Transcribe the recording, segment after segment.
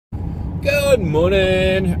Good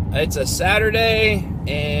morning. It's a Saturday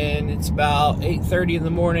and it's about 8:30 in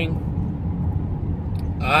the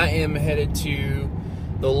morning. I am headed to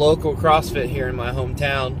the local CrossFit here in my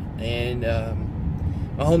hometown, and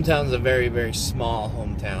my hometown is a very, very small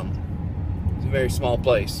hometown. It's a very small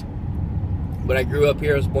place, but I grew up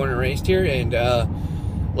here. I was born and raised here, and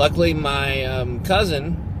luckily my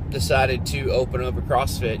cousin decided to open up a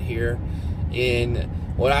CrossFit here in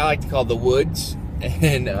what I like to call the woods,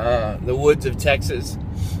 and the woods of Texas.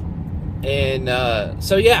 And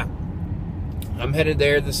so yeah, I'm headed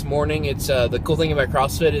there this morning. It's the cool thing about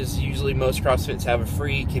CrossFit is usually most CrossFits have a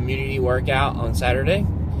free community workout on Saturday.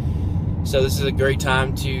 So this is a great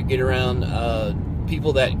time to get around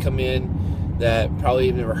people that come in that probably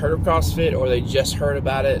have never heard of CrossFit, or they just heard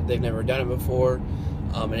about it, they've never done it before.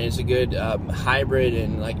 And it's a good hybrid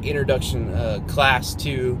and like introduction class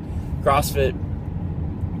to CrossFit,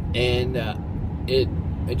 and it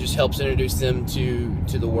just helps introduce them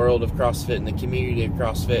to the world of CrossFit and the community of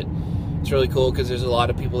CrossFit. It's really cool because there's a lot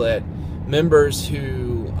of people members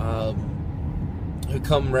who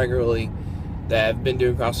come regularly that have been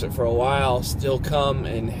doing CrossFit for a while, still come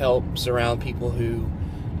and help surround people who've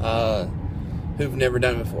never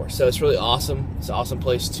done it before. So it's really awesome. It's an awesome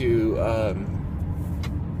place to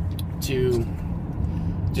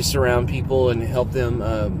just surround people and help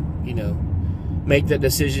them, make that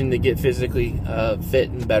decision to get physically fit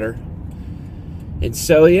and better. And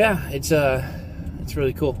so yeah, it's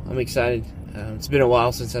really cool. I'm excited. It's been a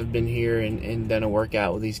while since I've been here and done a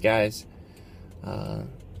workout with these guys.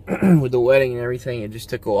 With the wedding and everything, it just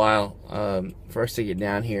took a while for us to get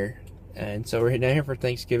down here. And so we're heading down here for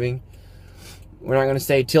Thanksgiving. We're not going to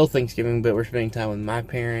stay till Thanksgiving, but we're spending time with my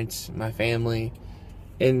parents, my family,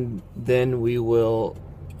 and then we will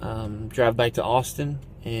drive back to Austin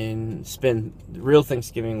and spend the real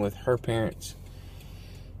Thanksgiving with her parents.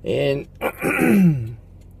 And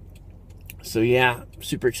so yeah,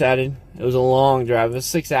 super excited. It was a long drive. It was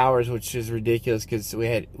 6 hours, which is ridiculous because we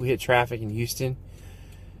hit traffic in Houston,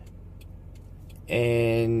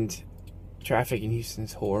 and traffic in Houston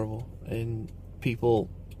is horrible, and people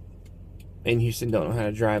in Houston don't know how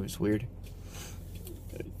to drive. It's weird.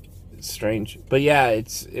 It's strange. But yeah,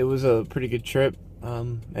 it was a pretty good trip.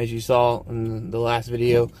 As you saw in the last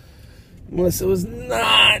video, Melissa was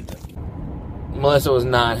not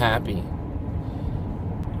happy.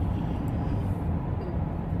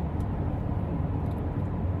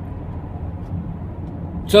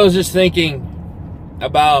 So I was just thinking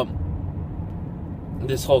about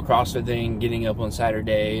this whole CrossFit thing, getting up on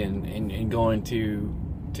Saturday and going to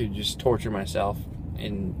just torture myself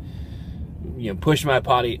and push my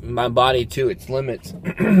body to its limits.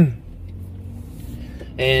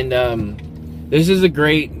 And this is a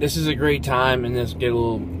great time, and let's get a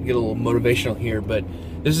little motivational here, but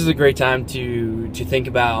this is a great time to think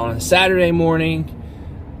about on a Saturday morning.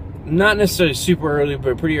 Not necessarily super early,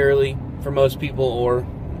 but pretty early for most people, or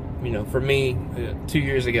for me, 2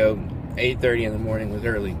 years ago, 8:30 in the morning was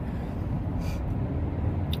early.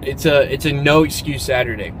 It's a no excuse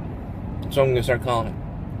Saturday. So I'm gonna start calling it.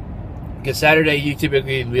 Because Saturday you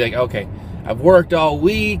typically be like, okay, I've worked all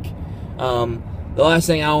week. The last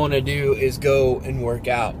thing I want to do is go and work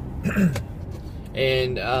out.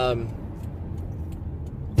 And I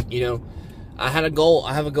had a goal.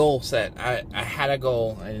 I have a goal set. I had a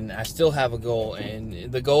goal, and I still have a goal,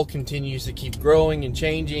 and the goal continues to keep growing and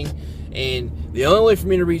changing. And the only way for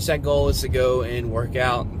me to reach that goal is to go and work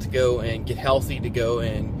out, to go and get healthy, to go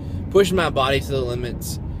and push my body to the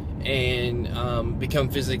limits, and become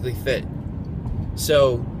physically fit.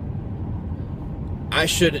 So I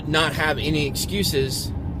should not have any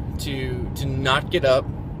excuses to not get up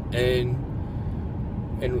and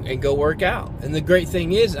go work out. And the great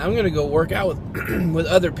thing is, I'm going to go work out with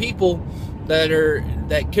other people that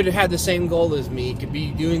could have had the same goal as me, could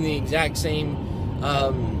be doing the exact same,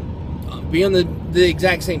 be on the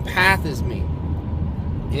exact same path as me.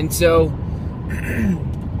 And so,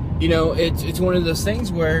 it's one of those things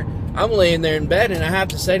where I'm laying there in bed and I have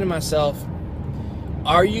to say to myself,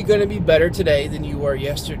 are you going to be better today than you were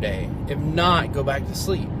yesterday? If not, go back to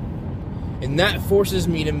sleep. And that forces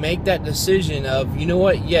me to make that decision of, you know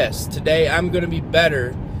what, yes, today I'm going to be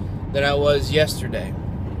better than I was yesterday.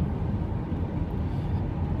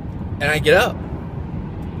 And I get up,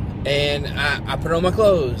 and I put on my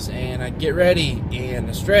clothes, and I get ready, and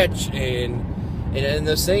I stretch, and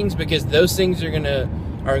those things, because those things are gonna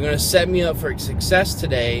set me up for success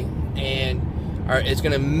today, and it's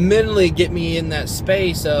going to mentally get me in that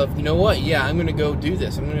space of, you know what, yeah, I'm going to go do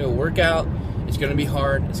this. I'm going to go work out. It's going to be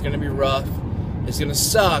hard. It's going to be rough. It's going to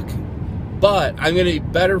suck, but I'm going to be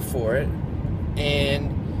better for it.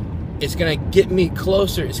 And it's going to get me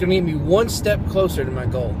closer. It's going to get me one step closer to my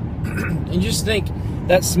goal. And just think,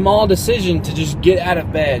 that small decision to just get out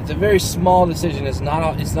of bed, it's a very small decision. It's not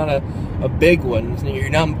a big one. You're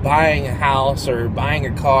not buying a house or buying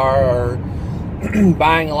a car or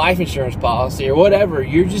buying a life insurance policy or whatever.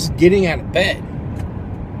 You're just getting out of bed.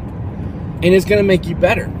 And it's going to make you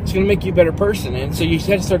better. It's going to make you a better person. And so you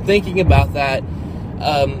have to start thinking about that,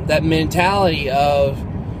 that mentality of,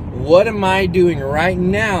 what am I doing right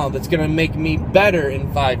now that's going to make me better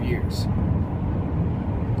in 5 years?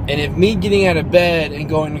 And if me getting out of bed and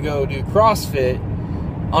going to go do CrossFit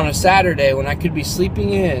on a Saturday when I could be sleeping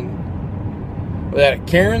in without a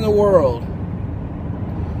care in the world,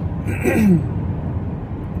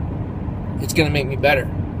 it's going to make me better.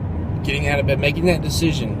 Getting out of bed, making that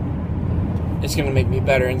decision, it's going to make me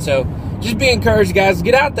better. And so just be encouraged, guys.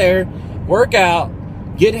 Get out there, work out,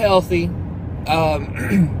 get healthy.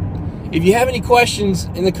 If you have any questions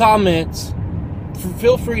in the comments,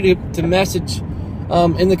 feel free to message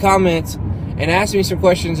in the comments and ask me some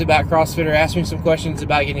questions about CrossFit, or ask me some questions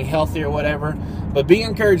about getting healthy or whatever. But be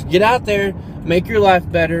encouraged. Get out there, make your life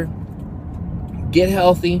better, get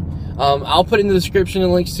healthy. I'll put in the description the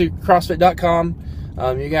links to CrossFit.com.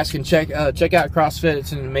 You guys can check out CrossFit.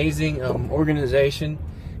 It's an amazing organization,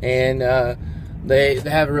 and they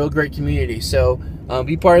have a real great community. So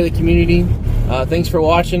be part of the community. Thanks for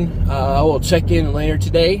watching. I will check in later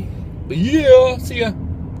today. But yeah, see ya.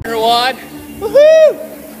 Wad. Woohoo!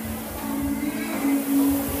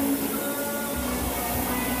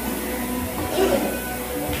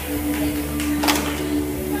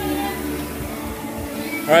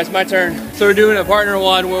 All right, it's my turn. So we're doing a partner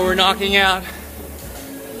WOD where we're knocking out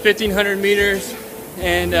 1,500 meters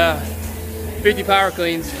and 50 power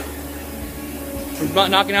cleans. We're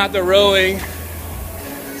knocking out the rowing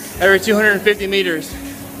every 250 meters.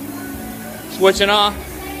 Switching off.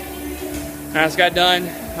 I just got done.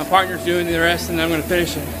 My partner's doing the rest, and I'm going to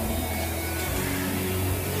finish it.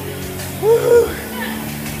 Woo!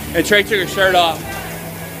 And Trey took his shirt off.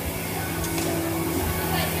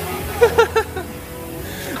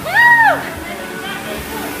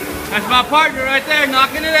 That's my partner right there,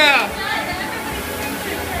 knocking it out.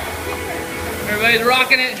 Everybody's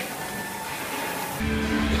rocking it.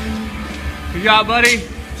 Good job, buddy.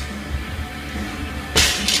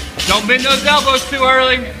 Don't bend those elbows too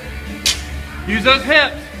early. Use those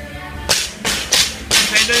hips.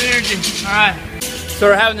 Save that energy. All right. So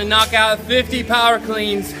we're having to knock out 50 power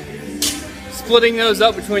cleans, splitting those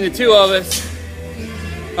up between the two of us.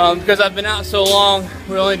 Because I've been out so long,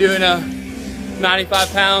 we're only doing 95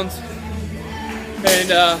 pounds.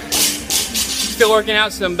 And still working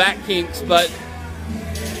out some back kinks, but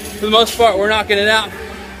for the most part, we're knocking it out.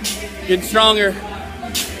 Getting stronger.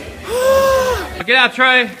 Get out,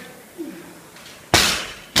 Trey.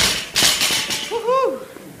 Woohoo!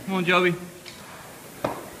 Come on, Joby.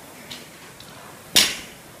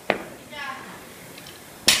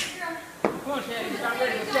 Come on, Shannon. Stop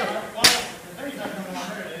ready. Let's go. Good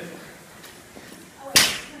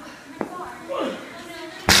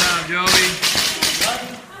job, Joby.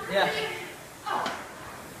 Yeah.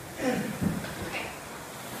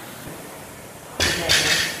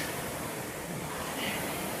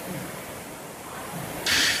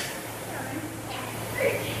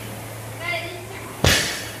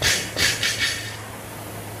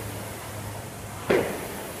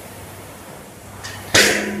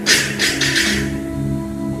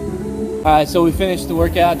 Alright, so we finished the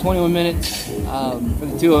workout, 21 minutes. For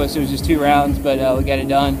the two of us, it was just 2 rounds, but we got it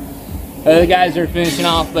done. The other guys are finishing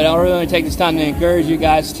off, but I really want to take this time to encourage you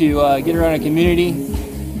guys to get around a community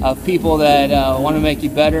of people that want to make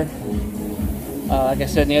you better. Like I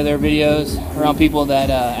said in the other videos, around people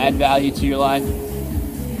that add value to your life,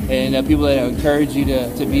 and people that encourage you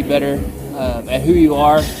to be better at who you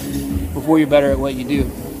are before you're better at what you do.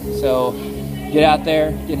 So get out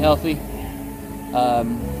there, get healthy,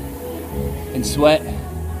 and sweat.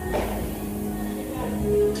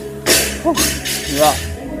 You're up.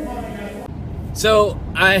 So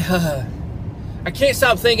I can't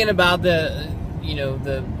stop thinking about you're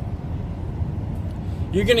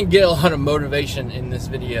gonna get a lot of motivation in this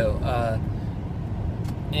video,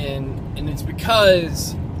 and it's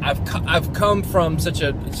because I've come from such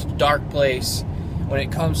a dark place when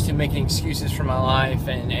it comes to making excuses for my life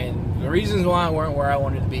and the reasons why I weren't where I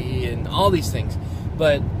wanted to be and all these things.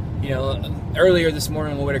 But earlier this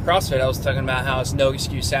morning when we went to CrossFit, I was talking about how it's no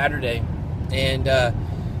excuse Saturday, and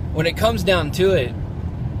when it comes down to it,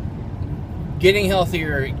 getting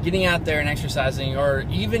healthier, getting out there and exercising, or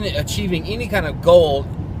even achieving any kind of goal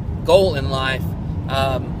in life,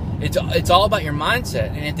 It's all about your mindset.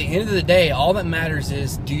 And at the end of the day, all that matters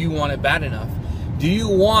is, do you want it bad enough? Do you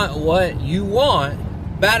want what you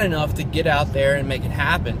want bad enough to get out there and make it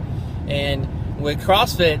happen? And with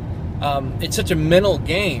CrossFit, it's such a mental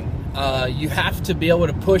game. You have to be able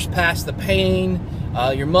to push past the pain,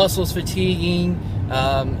 your muscles fatiguing,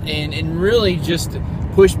 and really just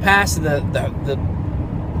push past the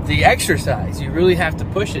exercise. You really have to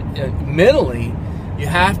push it mentally. You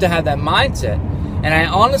have to have that mindset. And I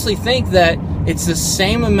honestly think that it's the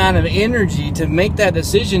same amount of energy to make that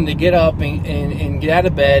decision to get up and get out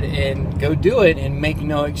of bed and go do it and make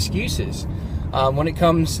no excuses when it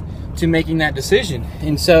comes to making that decision.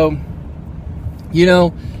 And so, you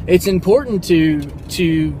know, it's important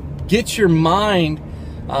to get your mind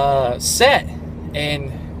set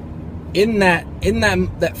and in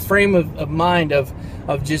that frame of mind of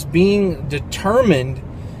just being determined.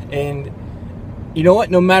 And you know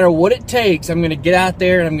what, no matter what it takes, I'm going to get out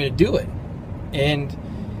there and I'm going to do it. And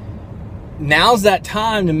now's that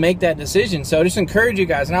time to make that decision. So I just encourage you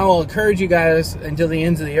guys, and I will encourage you guys until the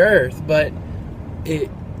ends of the earth, but it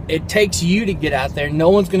takes you to get out there. No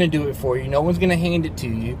one's going to do it for you. No one's going to hand it to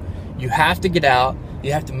you. You have to get out.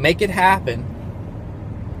 You have to make it happen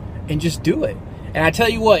and just do it. And I tell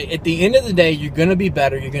you what, at the end of the day, you're going to be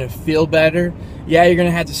better. You're going to feel better. Yeah, you're going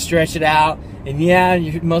to have to stretch it out. And yeah,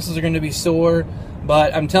 your muscles are going to be sore.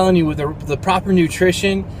 But I'm telling you, with the proper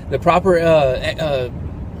nutrition, the proper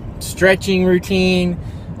stretching routine,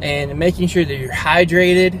 and making sure that you're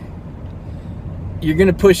hydrated, you're going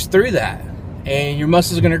to push through that. And your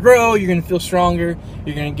muscles are going to grow. You're going to feel stronger.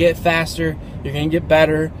 You're going to get faster. You're going to get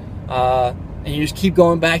better. And you just keep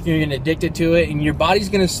going back, and you're going to get addicted to it. And your body's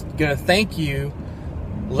going to thank you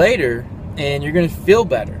later, and you're going to feel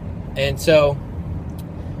better. And so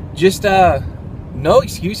just no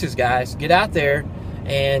excuses, guys. Get out there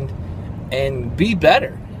and be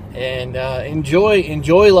better and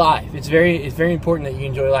enjoy life. It's very important that you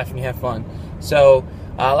enjoy life and you have fun. So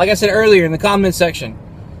like I said earlier in the comments section,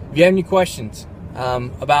 if you have any questions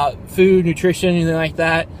about food, nutrition, anything like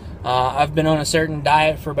that, I've been on a certain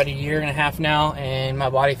diet for about 1.5 years now, and my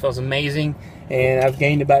body feels amazing. And I've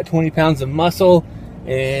gained about 20 pounds of muscle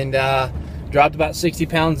and dropped about 60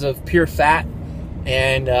 pounds of pure fat.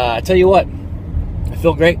 And I tell you what, I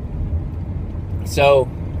feel great. So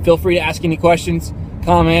feel free to ask any questions,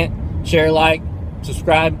 comment, share, like,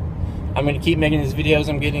 subscribe. I'm going to keep making these videos.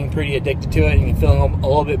 I'm getting pretty addicted to it and feeling a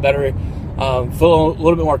little bit better. Feel a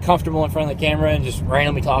little bit more comfortable in front of the camera and just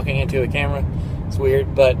randomly talking into a camera. It's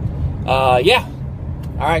weird, but yeah.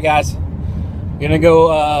 All right, guys. I'm gonna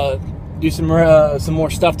go do some more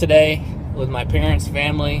stuff today with my parents,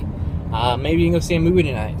 family. Maybe you can go see a movie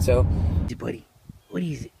tonight. So, hey, buddy, what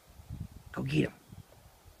is it? Go get them.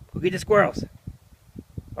 Go get the squirrels.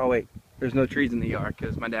 Oh wait, there's no trees in the yard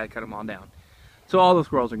because my dad cut them all down. So all the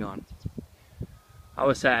squirrels are gone. I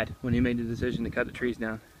was sad when he made the decision to cut the trees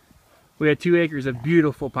down. We had 2 acres of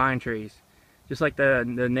beautiful pine trees, just like the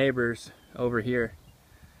neighbors over here.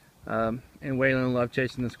 And Waylon loved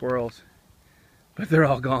chasing the squirrels, but they're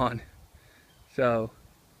all gone. So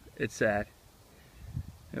it's sad.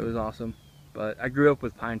 It was awesome, but I grew up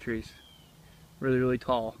with pine trees, really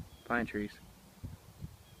tall pine trees.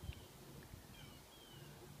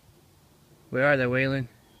 Where are they, Waylon?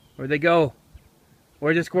 Where'd they go?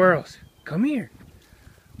 Where're the squirrels? Come here.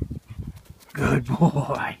 Good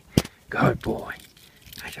boy. Good boy.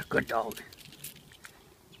 That's a good dog.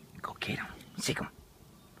 Go get him. Sick him.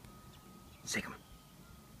 Sick him.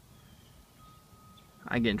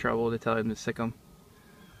 I get in trouble to tell him to sick him.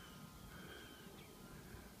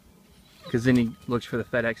 Because then he looks for the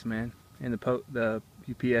FedEx man and the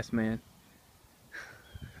UPS man.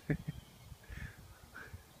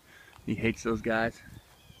 He hates those guys.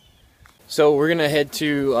 So we're gonna head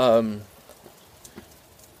to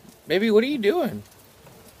maybe, what are you doing?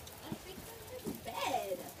 I'm fixing his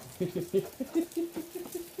bed.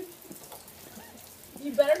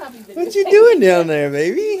 You better not be videotaping. What you doing down there,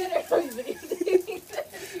 baby? You better not be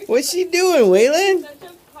videotaping. What's she doing, Waylon? Such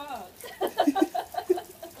a punk.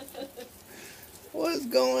 What's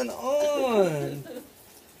going on?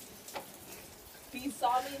 He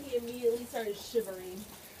saw me and he immediately started shivering.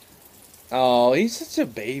 Oh, he's such a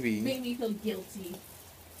baby. Made me feel guilty.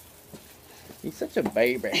 He's such a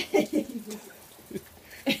baby.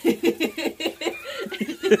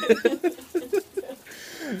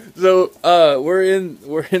 So we're in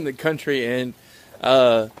the country, and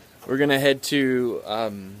we're gonna head to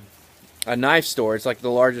a knife store. It's like the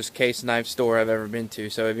largest case knife store I've ever been to.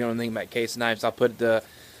 So if you know anything about case knives, I'll put the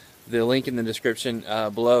link in the description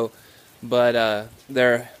below. But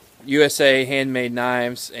they're USA handmade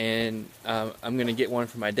knives, and I'm gonna get one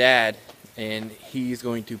for my dad, and he's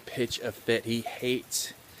going to pitch a fit. He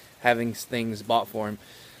hates having things bought for him,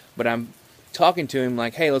 but I'm talking to him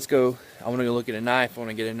like, hey, let's go. I want to go look at a knife. I want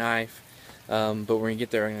to get a knife, but we're gonna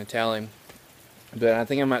get there. I'm gonna tell him, but I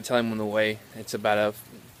think I might tell him on the way. It's about a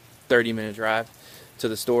 30-minute drive to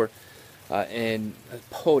the store, in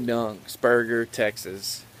Podunk, Spurger,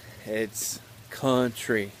 Texas. It's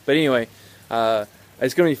country, but anyway.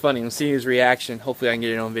 It's going to be funny. We'll see his reaction. Hopefully I can get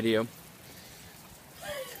it on video.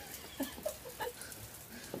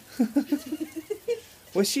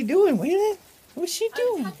 What's she doing, Waylon? What's she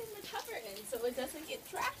doing? I'm tucking the cover in so it doesn't get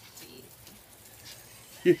drafty.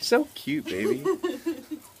 You're so cute, baby.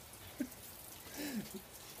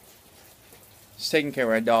 She's taking care of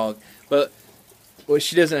our dog. But what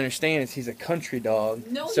she doesn't understand is he's a country dog.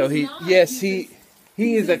 No, so he's not. Yes, he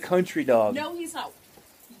is a country dog. No, he's not.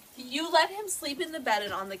 You let him sleep in the bed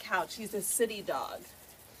and on the couch. He's a city dog.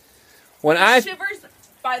 He shivers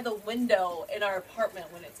by the window in our apartment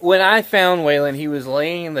when it's When I found Waylon, he was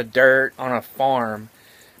laying in the dirt on a farm.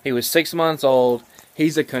 He was 6 months old.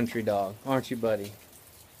 He's a country dog, aren't you, buddy?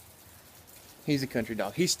 He's a country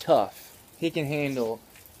dog. He's tough. He can handle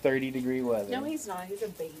 30-degree weather. No, he's not. He's a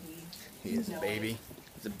baby. He is a baby.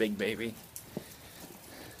 He's a big baby.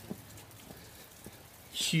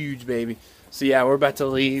 Huge baby. So yeah, we're about to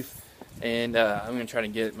leave, and I'm going to try to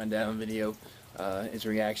get my dad on video, his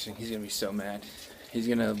reaction. He's going to be so mad. He's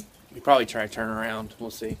going to probably try to turn around.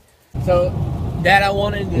 We'll see. So, Dad, I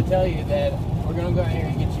wanted to tell you that we're going to go out here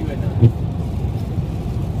and get you a knife.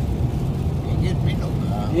 You get me no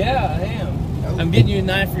knife. Yeah, I am. No. I'm getting you a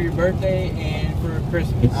knife for your birthday and for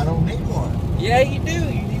Christmas. I don't need one. Yeah, you do.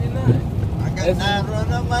 You need a knife. I got knives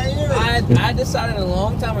running up my ears. I decided a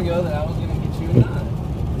long time ago that I was going to get you a knife.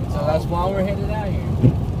 So that's why we're headed out here.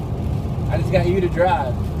 I just got you to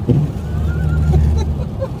drive.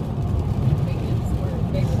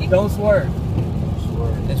 Don't swerve.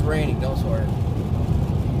 It's raining. Don't swerve.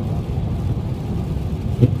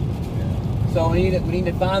 So we need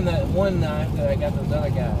to find that one knife that I got those other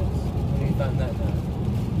guys. We need to find that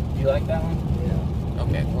knife. You like that one? Yeah.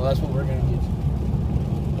 Okay. Well, that's what we're gonna get.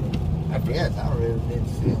 Yes, I really did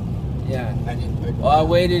see it. Yeah. I didn't pick Well, I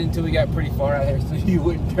waited until we got pretty far out here so you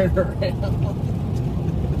wouldn't turn around.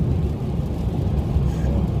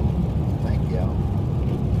 Thank y'all.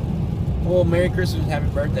 Well, Merry Christmas and Happy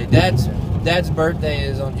Birthday. Dad's birthday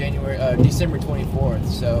is on December 24th.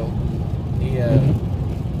 So he, I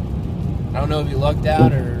don't know if he lucked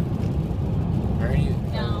out or any.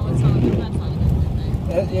 No, it's not. That's not a good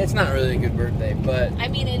birthday. It's not really a good birthday, but I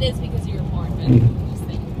mean, it is because you were born, but I'm just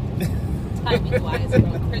saying, timing-wise,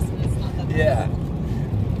 around Christmas, not that. yeah.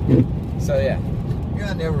 So yeah,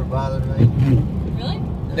 You never bothered me. Really?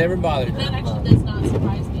 never bothered. That actually does not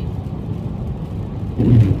surprise me.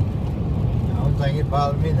 I don't think it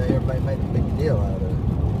bothered me that everybody made a big deal out of it.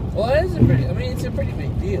 Well, it's a pretty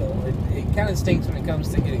big deal. It kind of stinks when it comes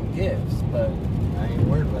to getting gifts, but I ain't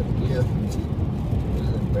worried about the gift. It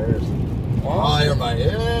was embarrassing. well, Oh, everybody,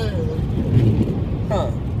 yeah.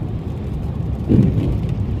 huh?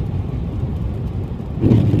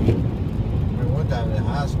 Remember one time in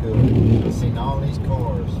high school, I seen all these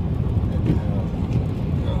cars. And,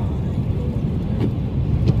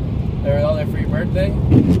 They were all there for your birthday.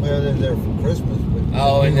 well, they're there for Christmas, but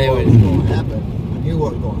Oh, I and knew they what would- was going to happen. I knew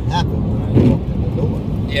what was going to happen when I walked in the door.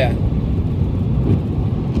 Yeah.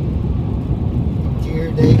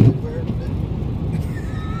 Dear David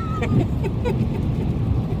birthday.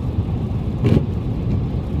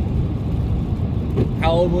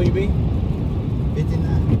 How old will you be?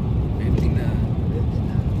 59. 59.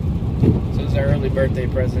 59. So it's our early birthday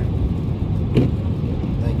present.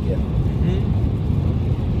 Thank you.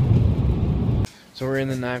 So we're in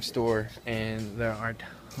the knife store, and there are a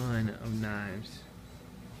ton of knives.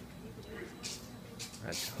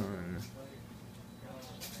 A ton.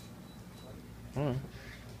 Oh.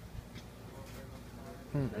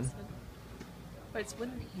 But it's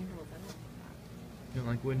wooden handles. I don't You don't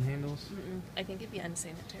like wooden handles? I think it'd be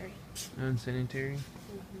unsanitary. Unsanitary?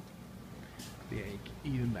 Yeah,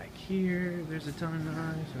 even back here, there's a ton of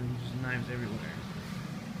knives. So there's just knives everywhere.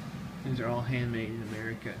 These are all handmade in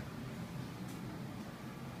America.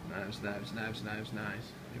 Knives, knives, knives, knives,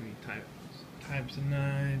 knives. Maybe types of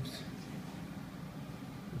knives.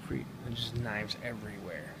 There's just knives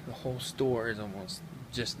everywhere. The whole store is almost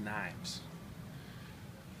just knives.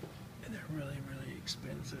 And they're really, really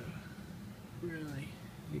expensive. Really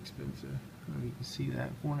expensive. Oh, you can see that,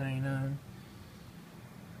 $4.99.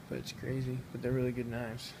 But it's crazy. But they're really good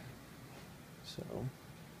knives. So,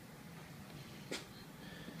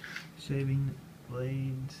 shaving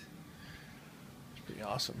blades. Pretty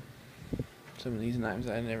awesome. Some of these knives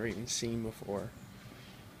I've never even seen before.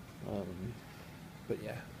 But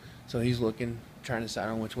yeah, so he's looking, trying to decide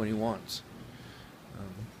on which one he wants.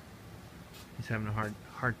 He's having a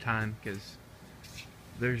hard time because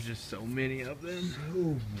there's just so many of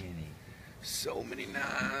them. So many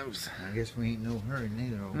knives. I guess we ain't no hurry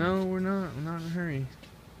neither. No, we're not. We're not in a hurry.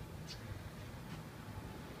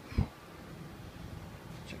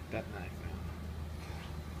 Check that knife out.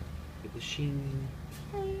 Get the sheen.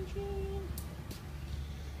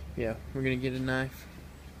 Yeah, we're gonna get a knife.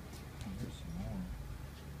 There's some more.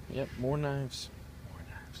 Yep, more knives. More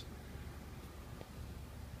knives.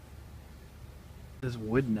 This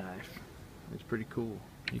wood knife is pretty cool.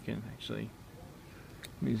 You can actually,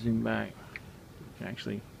 let me zoom back. You can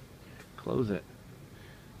actually close it.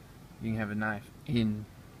 You can have a knife in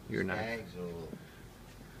your knife. Axle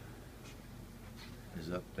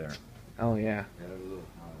is up there. Oh yeah.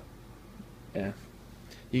 Yeah.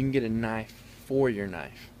 You can get a knife for your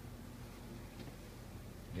knife.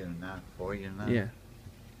 Get a knife for your knife? Yeah.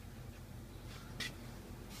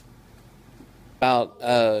 About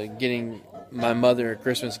getting my mother a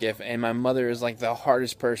Christmas gift, and my mother is like the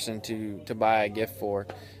hardest person to buy a gift for,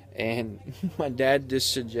 and my dad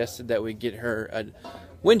just suggested that we get her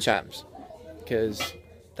wind chimes because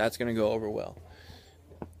that's gonna go over well.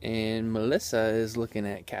 And Melissa is looking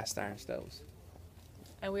at cast iron stoves.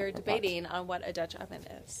 And we were debating on what a Dutch oven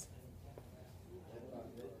is.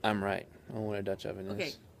 I'm right on what a Dutch oven is.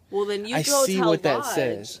 Okay. Well, then you I go see tell what that Lodge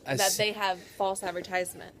says. that they have false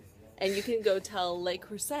advertisement. And you can go tell Lake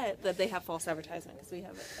Crusette that they have false advertisement because we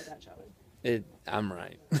have a Dutch oven. I'm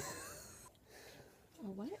right. A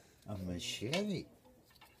what? A machete.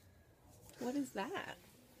 What is that?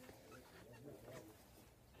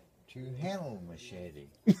 To handle a machete.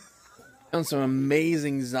 Found some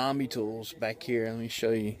amazing zombie tools back here. Let me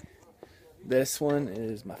show you. This one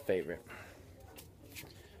is my favorite.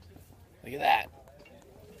 Look at that.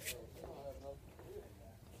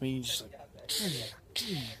 I mean, just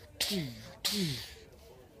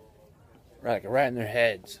like right in their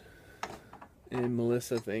heads. And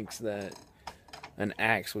Melissa thinks that an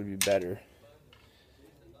axe would be better.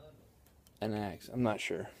 An axe. I'm not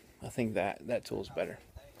sure. I think that tool's better.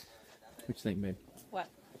 What you think, babe? What?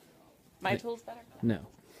 My tool's better? No.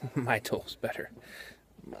 My tool's better.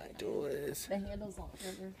 My tool is... The handle's longer,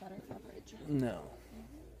 there's better coverage. No.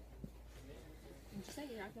 I'm just saying,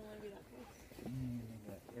 you're not going to want to be that close.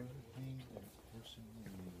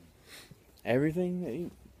 Everything that a person would need. Everything that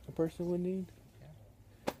a person would need?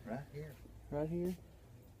 Right here. Right here?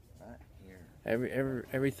 Right here.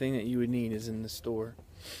 Everything that you would need is in the store.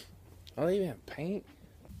 Oh, they even have paint?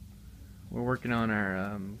 We're working on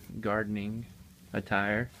our gardening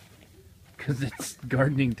attire. Because it's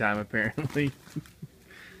gardening time, apparently.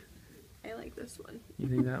 I like this one. You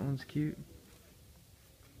think that one's cute?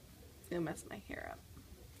 It'll mess my hair up.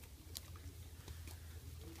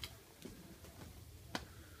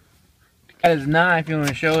 Got his knife. You want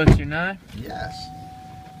to show us your knife? Yes.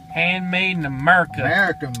 Handmade in America.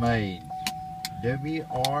 American made.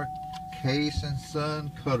 W.R. Case and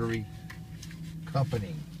Son Cutlery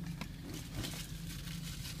Company.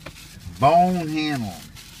 Bone handle.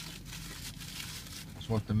 That's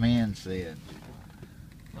what the man said.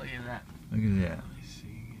 Look at that. Look at that. Let me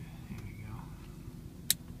see. Here we go.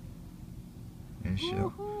 It's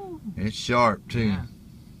sharp. It's sharp too. Yeah.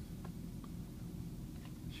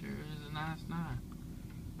 Sure is a nice knife.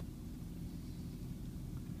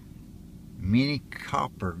 Mini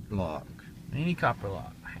copper lock. Mini copper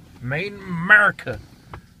lock. Made in America.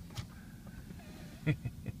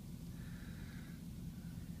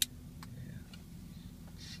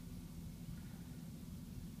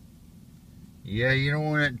 Yeah, you don't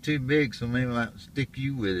want it too big, so maybe I might stick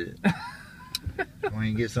you with it. When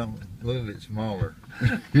you get something a little bit smaller.